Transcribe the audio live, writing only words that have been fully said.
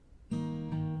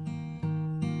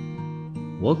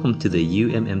Welcome to the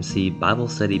UMMC Bible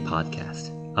Study Podcast,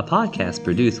 a podcast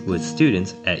produced with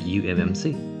students at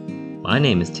UMMC. My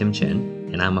name is Tim Chen,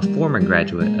 and I'm a former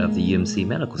graduate of the UMC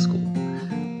Medical School.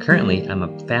 Currently, I'm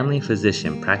a family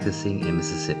physician practicing in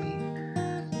Mississippi.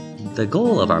 The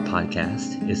goal of our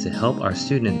podcast is to help our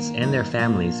students and their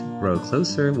families grow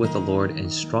closer with the Lord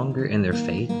and stronger in their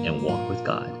faith and walk with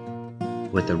God.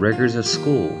 With the rigors of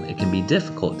school, it can be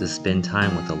difficult to spend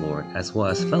time with the Lord as well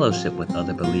as fellowship with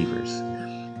other believers.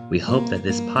 We hope that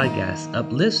this podcast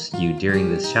uplifts you during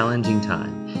this challenging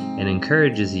time and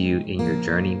encourages you in your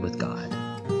journey with God.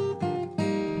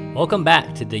 Welcome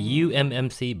back to the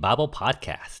UMMC Bible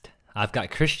Podcast. I've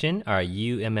got Christian, our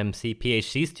UMMC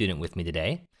PhD student, with me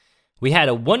today. We had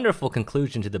a wonderful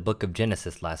conclusion to the book of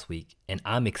Genesis last week, and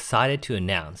I'm excited to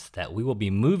announce that we will be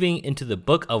moving into the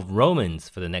book of Romans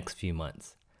for the next few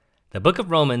months. The book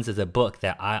of Romans is a book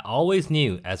that I always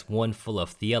knew as one full of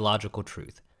theological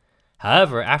truth.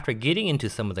 However, after getting into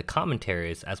some of the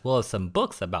commentaries as well as some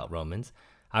books about Romans,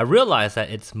 I realized that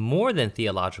it's more than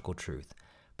theological truth,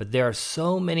 but there are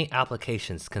so many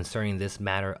applications concerning this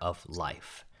matter of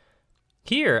life.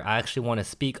 Here, I actually want to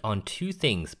speak on two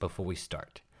things before we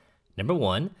start. Number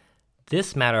one,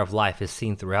 this matter of life is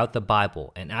seen throughout the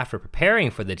Bible, and after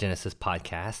preparing for the Genesis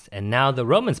podcast and now the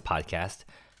Romans podcast,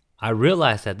 I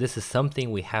realized that this is something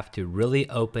we have to really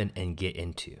open and get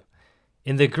into.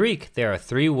 In the Greek, there are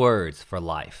three words for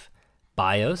life: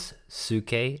 bios,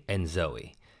 psuche, and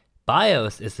zoe.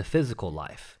 Bios is the physical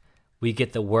life. We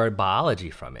get the word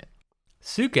biology from it.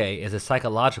 Psuche is a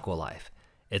psychological life.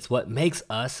 It's what makes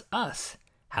us us,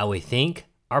 how we think,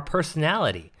 our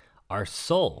personality, our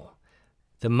soul.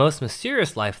 The most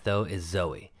mysterious life, though, is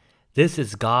Zoe. This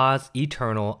is God's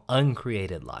eternal,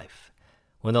 uncreated life.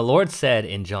 When the Lord said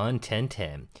in John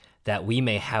 10:10 that we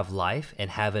may have life and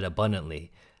have it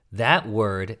abundantly, that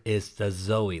word is the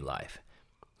Zoe life.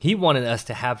 He wanted us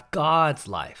to have God's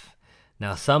life.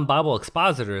 Now, some Bible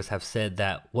expositors have said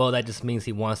that, well, that just means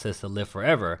he wants us to live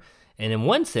forever. And in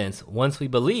one sense, once we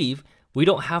believe, we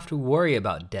don't have to worry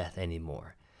about death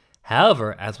anymore.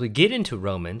 However, as we get into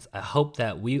Romans, I hope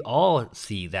that we all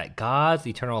see that God's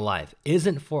eternal life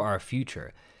isn't for our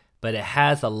future, but it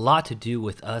has a lot to do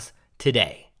with us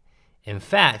today. In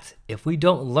fact, if we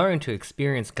don't learn to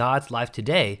experience God's life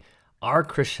today, our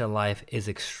Christian life is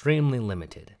extremely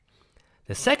limited.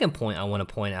 The second point I want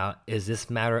to point out is this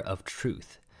matter of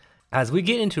truth. As we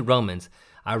get into Romans,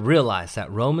 I realize that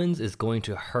Romans is going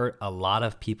to hurt a lot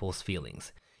of people's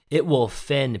feelings. It will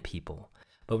offend people.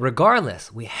 But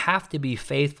regardless, we have to be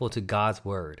faithful to God's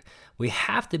word. We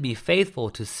have to be faithful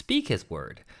to speak his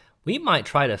word. We might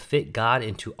try to fit God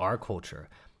into our culture,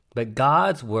 but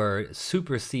God's word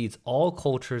supersedes all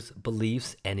cultures,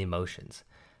 beliefs, and emotions.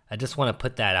 I just want to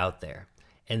put that out there.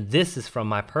 And this is from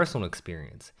my personal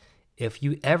experience. If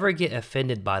you ever get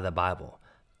offended by the Bible,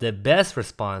 the best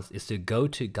response is to go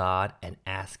to God and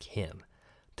ask him,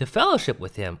 to fellowship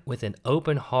with him with an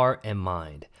open heart and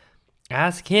mind.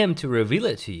 Ask him to reveal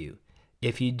it to you.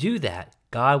 If you do that,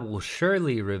 God will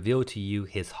surely reveal to you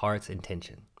his heart's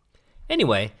intention.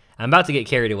 Anyway, I'm about to get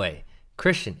carried away.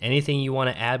 Christian, anything you want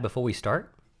to add before we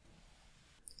start?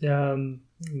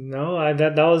 No,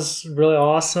 that was really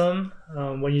awesome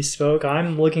when you spoke.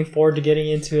 I'm looking forward to getting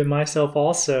into it myself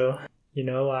also.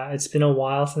 It's been a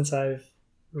while since I've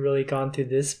really gone through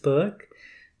this book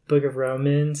of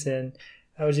Romans, and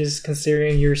I was just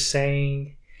considering you're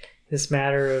saying this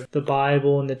matter of the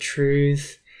Bible and the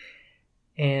truth.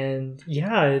 And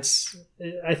yeah,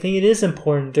 I think it is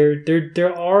important.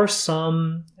 There are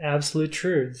some absolute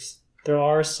truths. There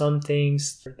are some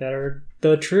things that are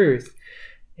the truth,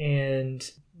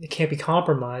 and it can't be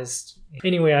compromised.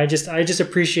 Anyway, I just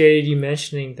appreciated you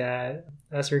mentioning that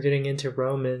as we're getting into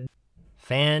Romans.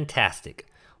 Fantastic.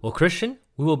 Well, Christian,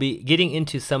 we will be getting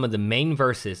into some of the main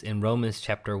verses in Romans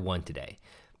chapter 1 today.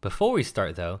 Before we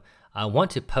start, though, I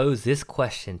want to pose this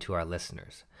question to our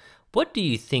listeners. What do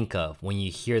you think of when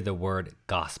you hear the word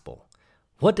gospel?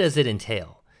 What does it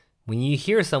entail? When you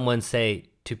hear someone say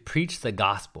to preach the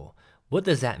gospel, what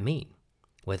does that mean?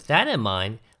 With that in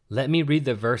mind, let me read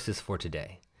the verses for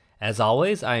today. As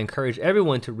always, I encourage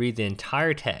everyone to read the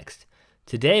entire text.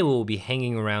 Today we will be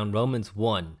hanging around Romans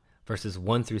 1, verses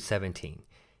 1 through 17.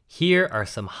 Here are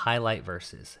some highlight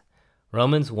verses.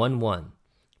 Romans 1:1.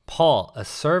 Paul, a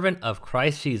servant of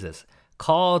Christ Jesus,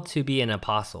 called to be an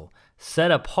apostle,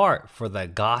 set apart for the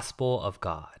gospel of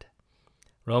God.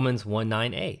 Romans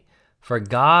 1:9a. For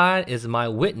God is my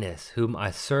witness, whom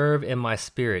I serve in my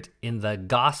spirit in the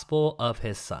gospel of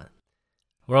his Son.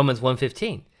 Romans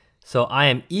 1:15. So I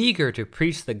am eager to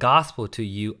preach the gospel to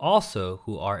you also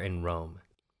who are in Rome.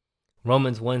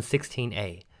 Romans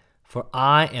 1:16a. For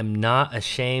I am not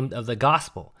ashamed of the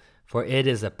gospel, for it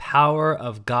is the power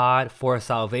of God for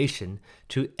salvation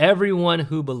to everyone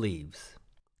who believes.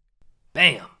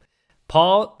 Bam!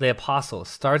 Paul the Apostle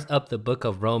starts up the book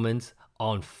of Romans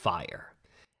on fire.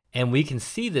 And we can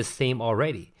see this theme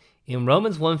already. In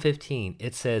Romans 1:15,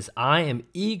 it says, I am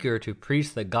eager to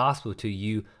preach the gospel to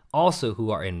you also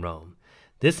who are in Rome.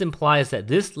 This implies that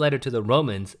this letter to the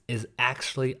Romans is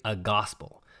actually a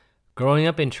gospel. Growing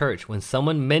up in church, when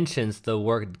someone mentions the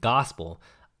word gospel,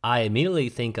 I immediately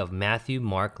think of Matthew,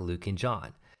 Mark, Luke, and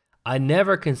John. I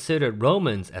never considered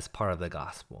Romans as part of the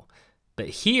gospel. But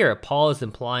here, Paul is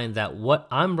implying that what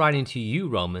I'm writing to you,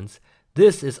 Romans,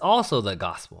 this is also the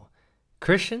gospel.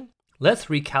 Christian, let's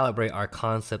recalibrate our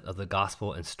concept of the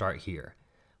gospel and start here.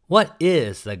 What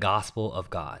is the gospel of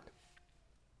God?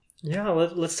 Yeah,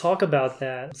 let's talk about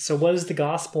that. So what does the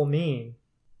gospel mean?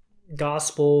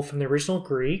 Gospel from the original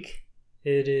Greek,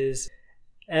 it is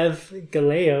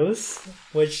evangelios,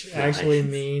 which actually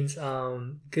means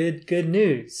good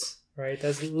news, right?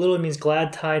 That literally means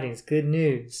glad tidings, good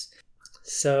news.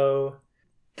 So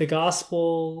the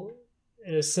gospel,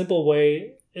 in a simple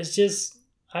way, is just,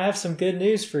 I have some good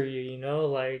news for you,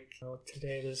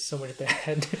 today there's so much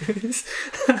bad news.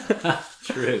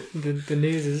 True. The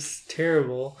news is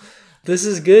terrible. This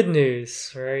is good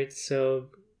news, right? So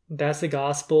that's the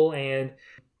gospel. And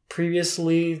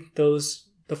previously,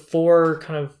 the four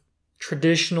kind of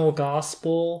traditional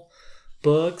gospel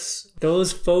books,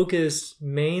 those focused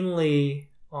mainly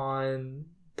on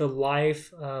the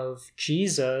life of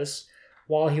Jesus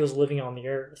while he was living on the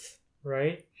earth,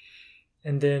 right?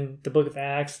 And then the book of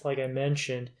Acts, like I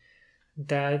mentioned,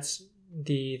 that's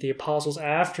the apostles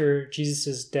after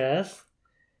Jesus' death.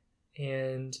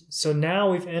 And so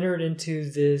now we've entered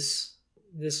into this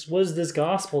what is this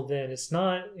gospel then? It's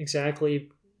not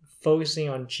exactly focusing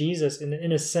on Jesus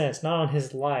in a sense, not on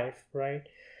his life, right?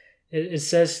 It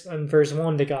says in verse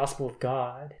 1, the gospel of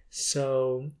God.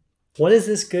 So what is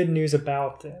this good news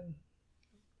about then?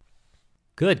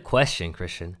 Good question,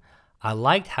 Christian. I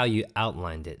liked how you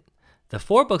outlined it. The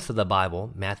four books of the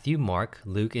Bible, Matthew, Mark,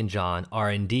 Luke, and John,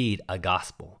 are indeed a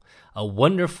gospel, a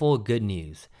wonderful good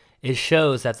news. It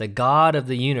shows that the God of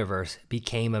the universe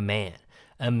became a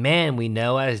man we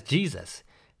know as Jesus.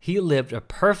 He lived a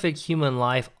perfect human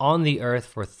life on the earth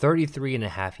for 33 and a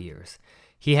half years.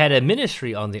 He had a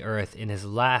ministry on the earth in his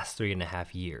last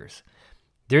 3.5 years.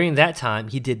 During that time,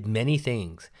 he did many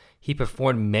things. He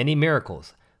performed many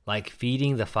miracles, like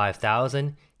feeding the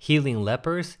 5,000, healing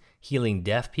lepers, healing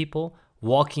deaf people,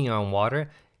 walking on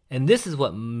water, and this is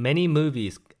what many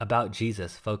movies about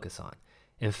Jesus focus on.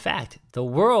 In fact, the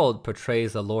world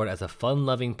portrays the Lord as a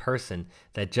fun-loving person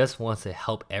that just wants to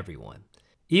help everyone.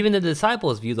 Even the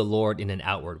disciples view the Lord in an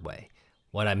outward way.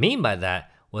 What I mean by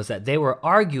that was that they were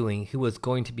arguing who was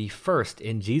going to be first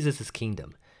in Jesus'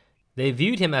 kingdom. They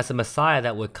viewed him as a Messiah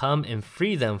that would come and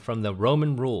free them from the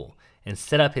Roman rule and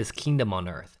set up his kingdom on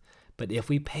earth. But if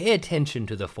we pay attention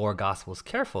to the four Gospels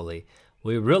carefully,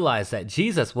 we realize that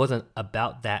Jesus wasn't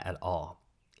about that at all.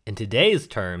 In today's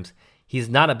terms, he's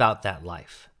not about that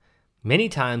life. Many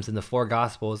times in the four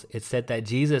Gospels, it's said that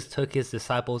Jesus took his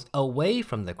disciples away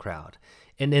from the crowd.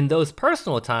 And in those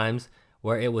personal times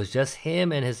where it was just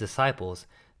him and his disciples,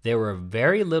 there were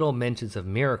very little mentions of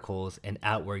miracles and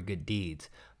outward good deeds.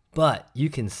 But you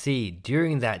can see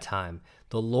during that time,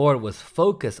 the Lord was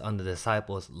focused on the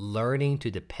disciples learning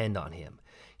to depend on him.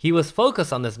 He was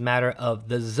focused on this matter of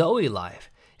the Zoe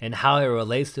life and how it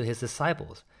relates to his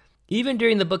disciples. Even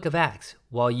during the book of Acts,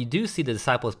 while you do see the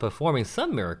disciples performing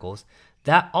some miracles,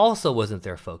 that also wasn't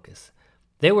their focus.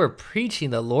 They were preaching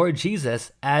the Lord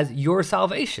Jesus as your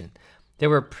salvation. They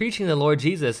were preaching the Lord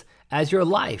Jesus as your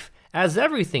life, as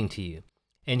everything to you.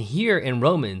 And here in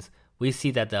Romans, we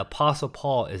see that the Apostle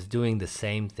Paul is doing the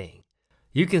same thing.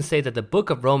 You can say that the book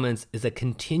of Romans is a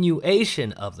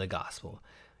continuation of the gospel.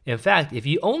 In fact, if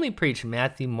you only preach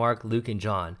Matthew, Mark, Luke, and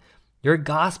John, your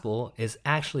gospel is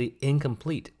actually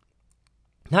incomplete.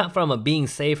 Not from a being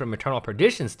saved from eternal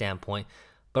perdition standpoint,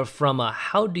 but from a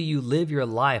how do you live your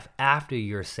life after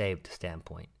you're saved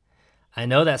standpoint. I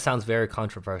know that sounds very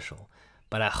controversial,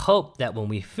 but I hope that when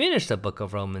we finish the book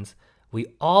of Romans, we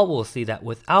all will see that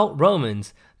without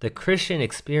Romans, the Christian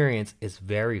experience is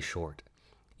very short.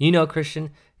 You know,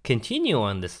 Christian, continue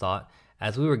on this thought.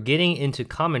 As we were getting into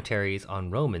commentaries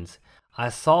on Romans, I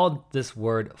saw this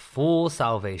word full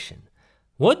salvation.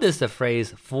 What does the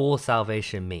phrase full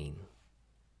salvation mean?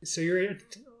 So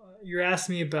you're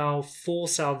asking me about full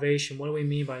salvation. What do we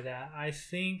mean by that? I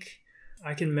think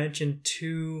I can mention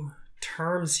two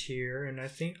terms here, and I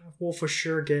think we'll for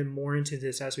sure get more into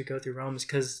this as we go through Romans,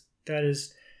 because that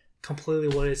is completely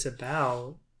what it's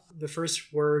about. The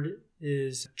first word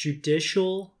is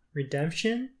judicial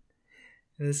redemption,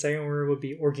 and the second word would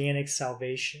be organic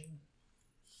salvation.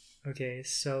 Okay,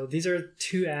 so these are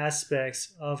two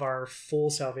aspects of our full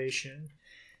salvation.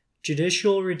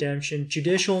 Judicial redemption,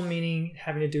 judicial meaning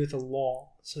having to do with the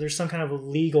law. So there's some kind of a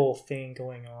legal thing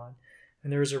going on,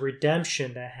 and there's a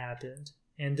redemption that happened.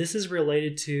 And this is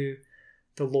related to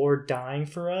the Lord dying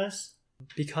for us.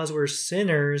 Because we're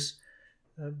sinners,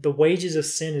 the wages of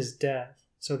sin is death.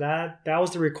 So that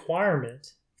was the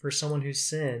requirement for someone who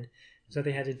sinned, is that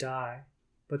they had to die.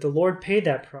 But the Lord paid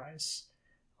that price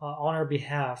on our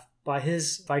behalf by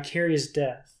his vicarious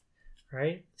death,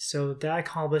 right? So that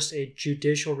accomplished a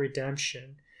judicial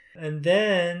redemption. And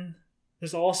then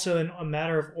there's also a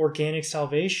matter of organic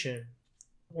salvation.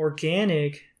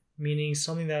 Organic meaning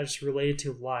something that's related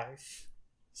to life,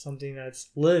 something that's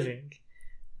living,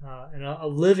 and a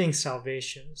living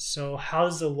salvation. So how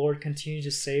does the Lord continue to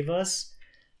save us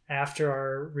after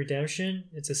our redemption?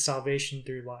 It's a salvation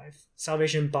through life,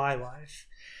 salvation by life.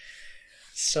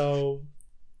 So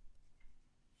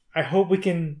I hope we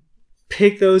can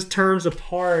pick those terms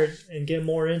apart and get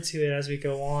more into it as we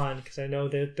go on, because I know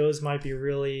that those might be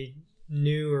really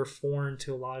new or foreign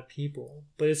to a lot of people.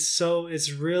 But it's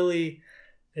really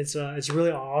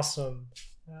awesome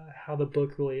how the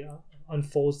book really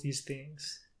unfolds these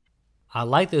things. I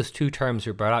like those two terms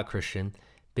you brought out, Christian,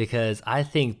 because I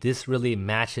think this really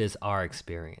matches our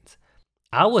experience.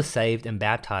 I was saved and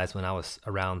baptized when I was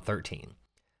around 13.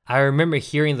 I remember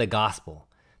hearing the gospel,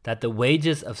 that the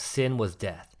wages of sin was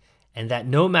death, and that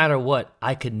no matter what,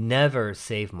 I could never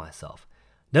save myself.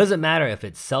 Doesn't matter if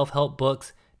it's self-help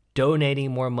books,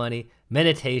 donating more money,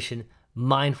 meditation,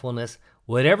 mindfulness,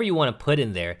 whatever you want to put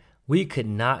in there, we could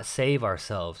not save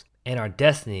ourselves, and our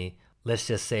destiny, let's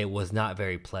just say, was not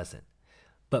very pleasant.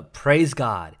 But praise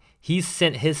God, he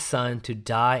sent his son to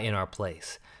die in our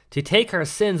place, to take our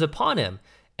sins upon him,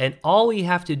 and all we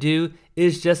have to do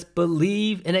is just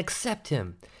believe and accept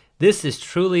him. This is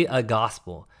truly a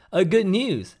gospel, a good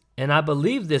news, and I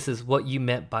believe this is what you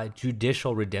meant by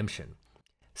judicial redemption.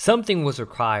 Something was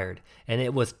required, and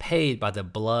it was paid by the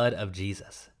blood of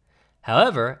Jesus.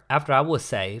 However, after I was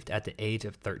saved at the age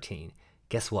of 13,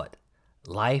 guess what?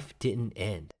 Life didn't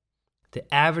end.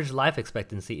 The average life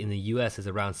expectancy in the U.S. is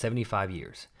around 75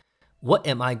 years. What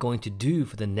am I going to do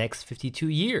for the next 52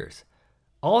 years?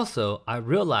 Also, I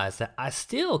realized that I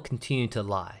still continue to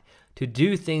lie, to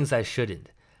do things I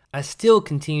shouldn't. I still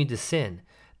continue to sin,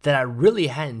 that I really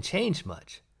hadn't changed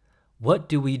much. What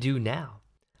do we do now?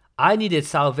 I needed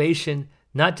salvation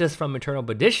not just from eternal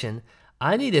perdition,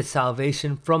 I needed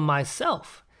salvation from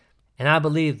myself. And I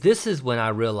believe this is when I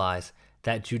realized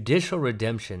that judicial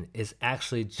redemption is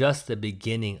actually just the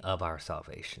beginning of our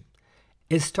salvation.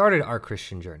 It started our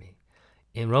Christian journey.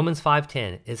 In Romans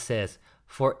 5:10, it says,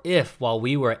 "For if, while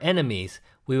we were enemies,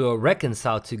 we were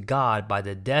reconciled to God by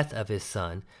the death of his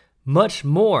Son, much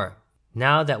more,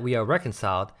 now that we are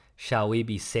reconciled, shall we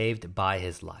be saved by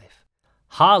his life."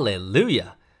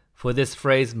 Hallelujah! For this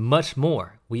phrase, much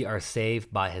more, we are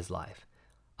saved by his life.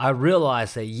 I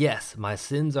realized that yes, my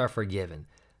sins are forgiven,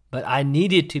 but I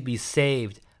needed to be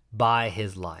saved by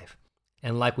his life.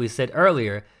 And like we said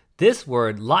earlier, this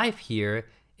word life here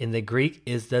in the Greek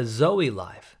is the Zoe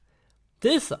life.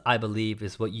 This, I believe,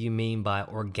 is what you mean by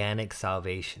organic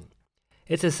salvation.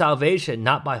 It's a salvation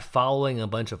not by following a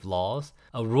bunch of laws,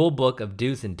 a rule book of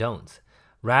do's and don'ts.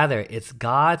 Rather, it's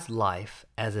God's life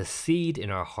as a seed in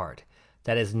our heart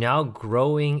that is now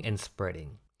growing and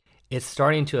spreading. It's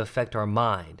starting to affect our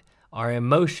mind, our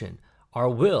emotion, our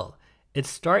will. It's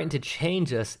starting to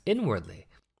change us inwardly.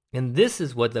 And this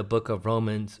is what the book of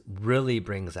Romans really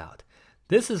brings out.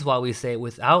 This is why we say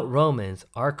without Romans,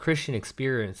 our Christian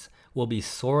experience will be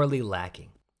sorely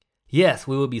lacking. Yes,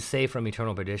 we will be saved from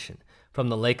eternal perdition, from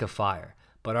the lake of fire,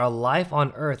 but our life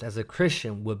on earth as a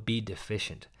Christian would be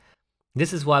deficient.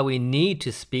 This is why we need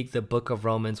to speak the book of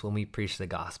Romans when we preach the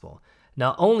gospel.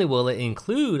 Not only will it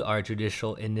include our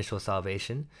judicial initial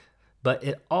salvation, but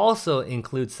it also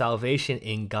includes salvation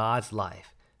in God's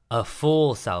life, a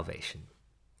full salvation.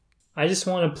 I just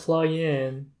want to plug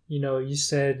in, you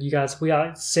said you got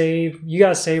saved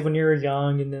when you were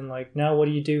young, and then now what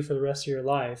do you do for the rest of your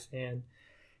life? And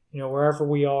wherever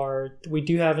we are, we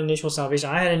do have initial salvation.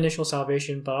 I had initial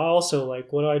salvation, but I also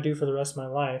what do I do for the rest of my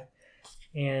life?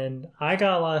 And I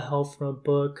got a lot of help from a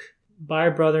book by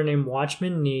a brother named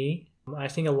Watchman Nee. I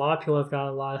think a lot of people have got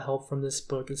a lot of help from this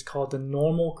book. It's called The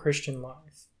Normal Christian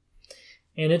Life.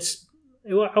 And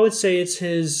I would say it's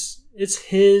his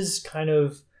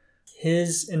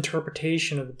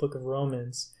interpretation of the book of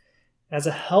Romans as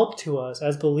a help to us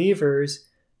as believers,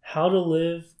 how to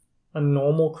live a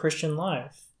normal Christian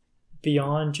life.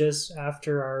 beyond just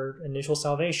after our initial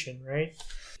salvation, right?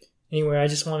 Anyway, I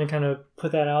just want to kind of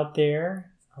put that out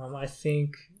there. I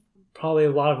think probably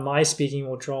a lot of my speaking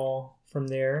will draw from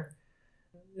there,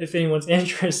 if anyone's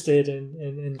interested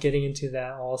in getting into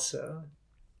that also.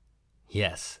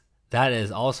 Yes, that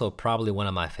is also probably one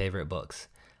of my favorite books.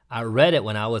 I read it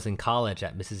when I was in college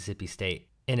at Mississippi State,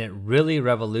 and it really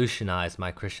revolutionized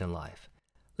my Christian life.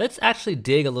 Let's actually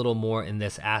dig a little more in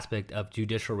this aspect of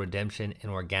judicial redemption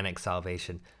and organic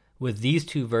salvation with these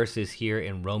two verses here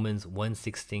in Romans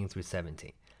 1:16 through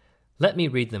 17. Let me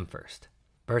read them first.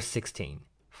 Verse 16,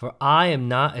 "For I am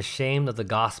not ashamed of the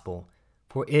gospel,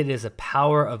 for it is a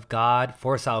power of God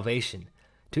for salvation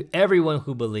to everyone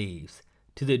who believes,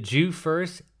 to the Jew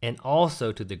first and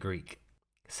also to the Greek."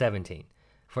 17,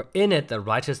 "For in it the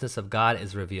righteousness of God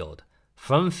is revealed,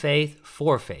 from faith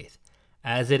for faith,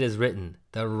 as it is written,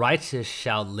 the righteous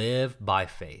shall live by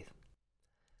faith."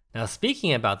 Now,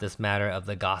 speaking about this matter of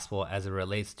the gospel as it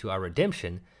relates to our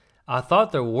redemption, I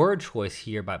thought the word choice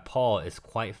here by Paul is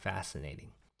quite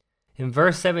fascinating. In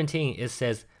verse 17, it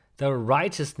says, "The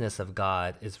righteousness of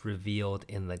God is revealed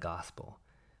in the gospel,"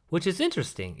 which is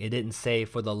interesting. It didn't say,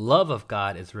 "For the love of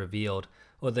God is revealed,"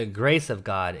 or "the grace of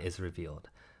God is revealed,"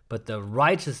 but the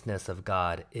righteousness of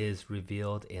God is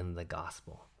revealed in the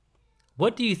gospel.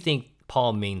 What do you think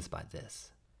Paul means by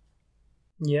this?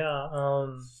 Yeah,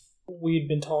 we've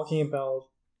been talking about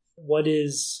why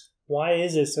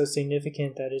is it so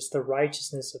significant that it's the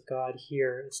righteousness of God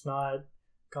here? It's not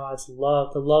God's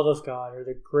love, the love of God or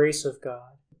the grace of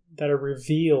God that are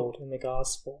revealed in the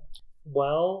gospel.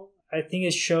 Well, I think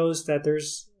it shows that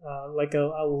there's like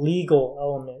a legal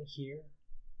element here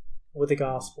with the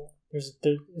gospel. There's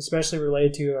especially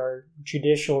related to our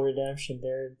judicial redemption.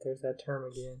 There's that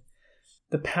term again.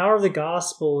 The power of the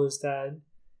gospel is that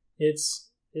it's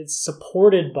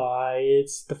supported by,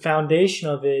 the foundation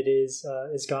of it is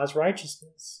God's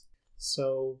righteousness.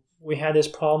 So we had this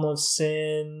problem of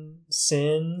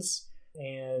sins,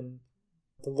 and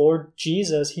the Lord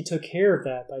Jesus, he took care of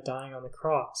that by dying on the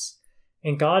cross.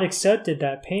 And God accepted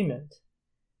that payment.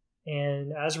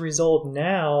 And as a result,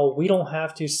 now we don't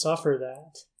have to suffer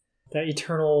that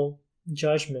eternal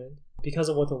judgment because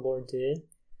of what the Lord did.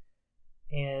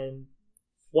 And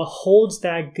what holds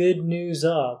that good news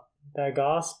up, that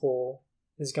gospel,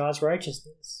 is God's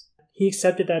righteousness. He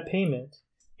accepted that payment.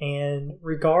 And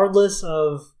regardless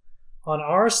of, on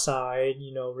our side,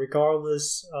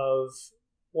 regardless of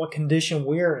what condition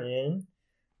we're in,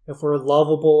 if we're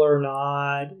lovable or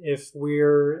not, if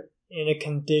we're in a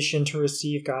condition to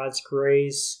receive God's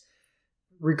grace,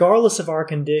 regardless of our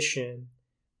condition,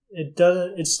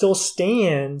 it still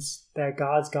stands that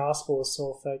God's gospel is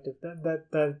still effective,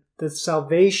 that the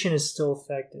salvation is still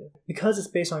effective because it's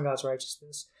based on God's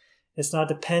righteousness. It's not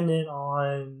dependent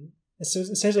on,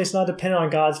 essentially it's not dependent on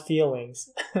God's feelings,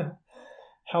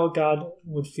 how God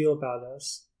would feel about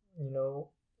us.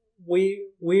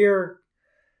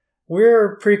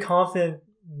 We're pretty confident,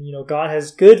 God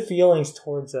has good feelings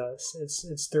towards us.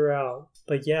 It's throughout.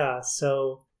 But yeah,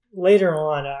 so later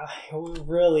on,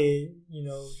 really,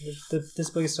 this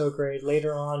book is so great.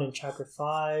 Later on in chapter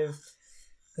 5,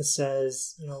 it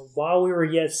says, while we were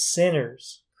yet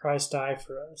sinners, Christ died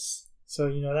for us. So,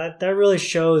 that really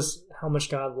shows how much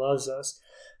God loves us.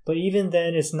 But even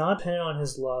then, it's not dependent on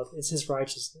his love. It's his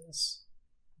righteousness.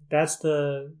 That's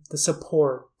the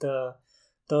support, the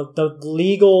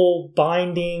legal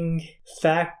binding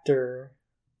factor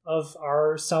of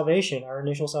our salvation, our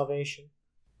initial salvation.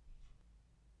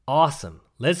 Awesome.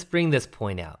 Let's bring this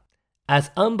point out.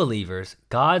 As unbelievers,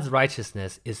 God's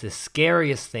righteousness is the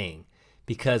scariest thing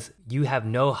because you have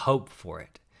no hope for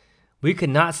it. We could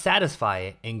not satisfy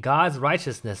it, and God's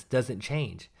righteousness doesn't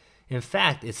change. In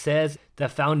fact, it says the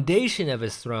foundation of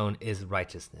his throne is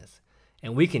righteousness.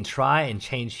 And we can try and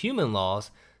change human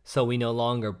laws so we no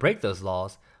longer break those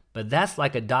laws, but that's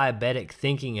like a diabetic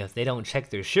thinking if they don't check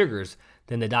their sugars,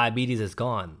 then the diabetes is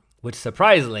gone, which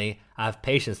surprisingly, I have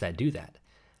patients that do that.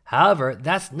 However,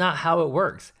 that's not how it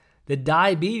works. The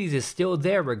diabetes is still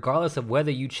there regardless of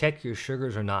whether you check your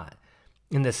sugars or not.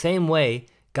 In the same way,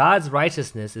 God's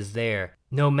righteousness is there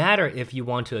no matter if you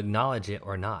want to acknowledge it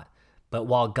or not. But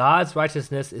while God's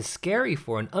righteousness is scary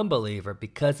for an unbeliever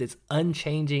because it's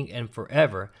unchanging and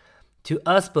forever, to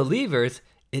us believers,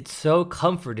 it's so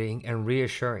comforting and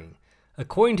reassuring.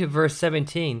 According to verse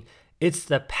 17, it's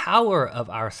the power of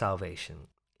our salvation.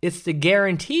 It's the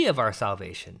guarantee of our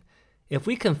salvation. If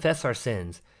we confess our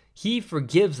sins, he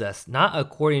forgives us not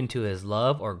according to his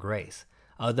love or grace,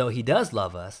 although he does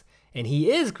love us and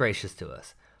he is gracious to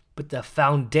us. But the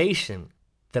foundation,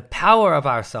 the power of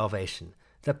our salvation,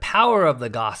 the power of the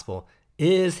gospel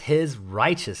is his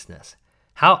righteousness.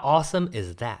 How awesome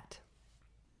is that?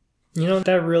 You know,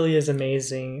 that really is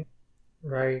amazing,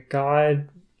 right? God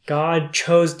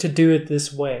chose to do it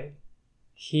this way.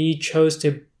 He chose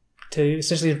to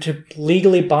essentially to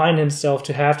legally bind himself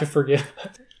to have to forgive.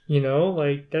 You know,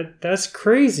 like that's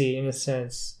crazy in a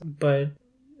sense. But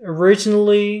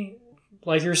originally,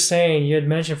 like you're saying, you had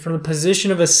mentioned, from the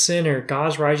position of a sinner,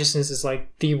 God's righteousness is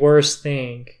like the worst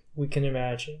thing we can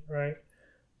imagine, right?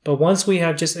 But once we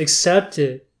have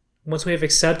accepted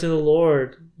the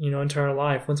Lord, you know, into our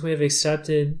life, once we have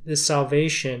accepted this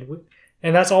salvation,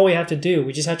 and that's all we have to do.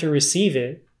 We just have to receive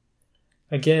it.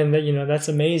 Again, that, you know, that's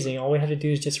amazing. All we have to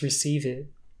do is just receive it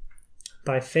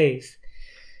by faith.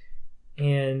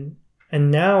 And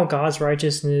now God's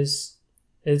righteousness,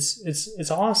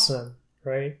 it's awesome,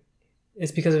 right?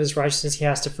 It's because of his righteousness he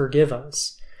has to forgive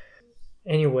us.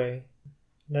 Anyway,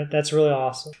 that's really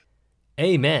awesome.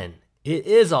 Amen. It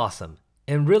is awesome.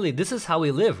 And really, this is how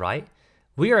we live, right?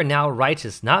 We are now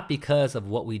righteous not because of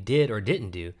what we did or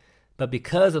didn't do, but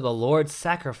because of the Lord's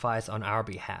sacrifice on our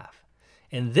behalf.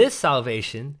 And this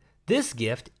salvation, this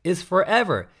gift, is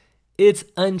forever. It's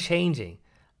unchanging.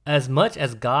 As much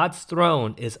as God's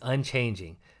throne is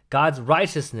unchanging, God's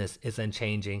righteousness is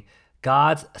unchanging,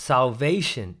 God's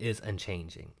salvation is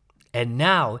unchanging. And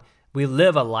now we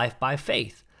live a life by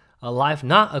faith, a life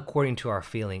not according to our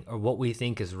feeling or what we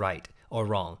think is right or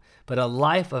wrong, but a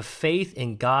life of faith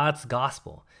in God's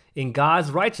gospel, in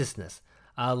God's righteousness,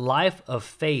 a life of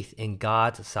faith in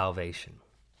God's salvation.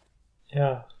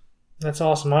 Yeah, that's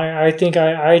awesome. I think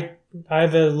I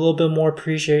have a little bit more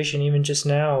appreciation even just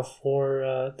now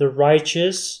for the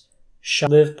righteous shall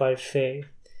live by faith.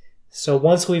 So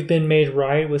once we've been made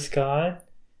right with God,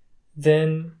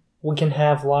 then we can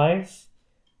have life.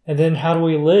 And then how do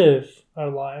we live our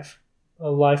life? A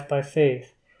life by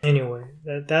faith. Anyway,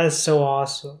 that is so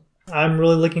awesome. I'm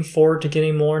really looking forward to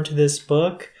getting more into this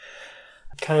book,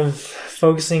 kind of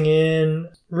focusing in,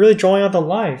 really drawing out the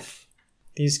life,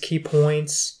 these key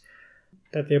points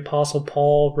that the Apostle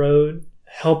Paul wrote,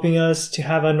 helping us to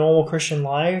have a normal Christian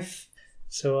life.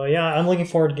 So yeah, I'm looking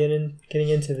forward to getting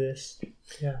into this.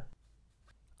 Yeah.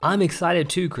 I'm excited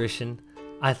too, Christian.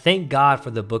 I thank God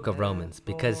for the book of Romans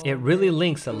because it really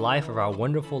links the life of our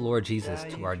wonderful Lord Jesus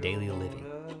to our daily living.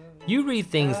 You read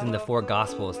things in the four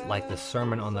Gospels like the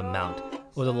Sermon on the Mount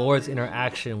or the Lord's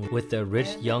interaction with the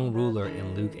rich young ruler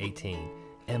in Luke 18,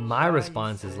 and my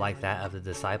response is like that of the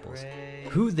disciples.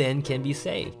 Who then can be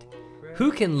saved?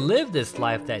 Who can live this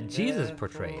life that Jesus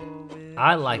portrayed?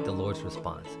 I like the Lord's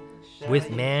response.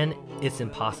 With man, it's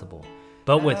impossible,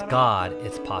 but with God,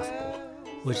 it's possible.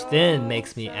 Which then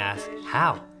makes me ask,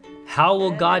 how? How will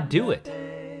God do it?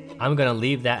 I'm going to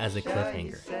leave that as a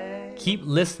cliffhanger. Keep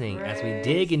listening as we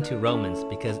dig into Romans,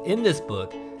 because in this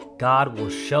book, God will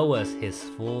show us his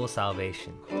full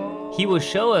salvation. He will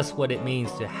show us what it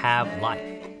means to have life.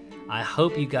 I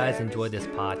hope you guys enjoy this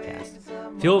podcast.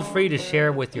 Feel free to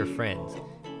share with your friends.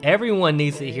 Everyone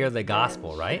needs to hear the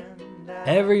gospel, right?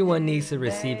 Everyone needs to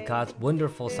receive God's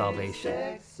wonderful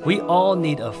salvation. We all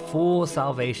need a full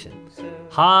salvation.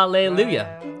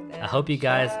 Hallelujah. I hope you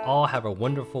guys all have a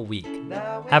wonderful week.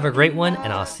 Have a great one,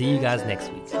 and I'll see you guys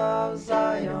next week.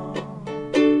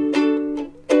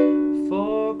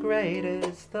 For great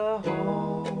is the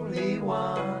Holy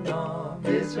One of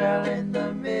Israel in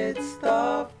the midst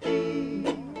of thee.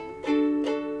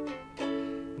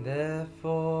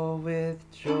 Therefore with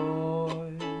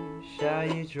joy shall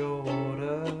ye draw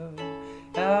water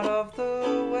out of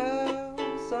the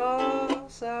wells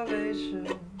of salvation,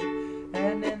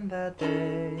 and in that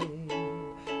day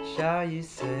shall ye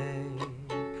say,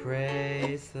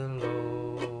 praise the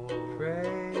Lord,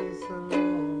 praise the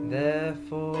Lord.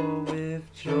 Therefore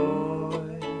with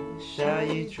joy shall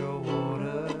ye draw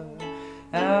water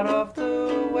out of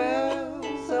the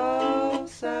wells of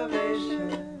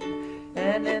salvation,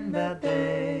 and in that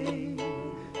day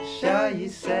shall ye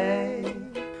say,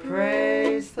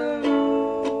 praise the Lord.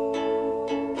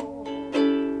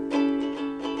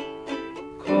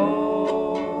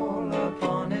 Call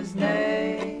upon his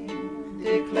name,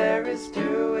 declare his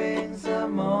doings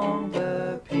among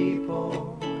the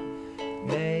people.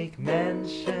 Make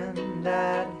mention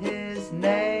that his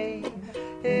name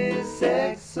is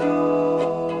exalted.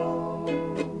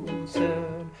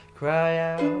 Cry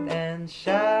out and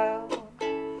shout,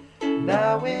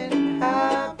 thou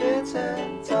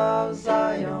inhabitant of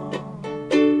Zion.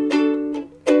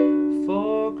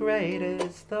 For great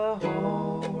is the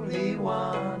Holy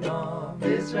One of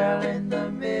Israel in the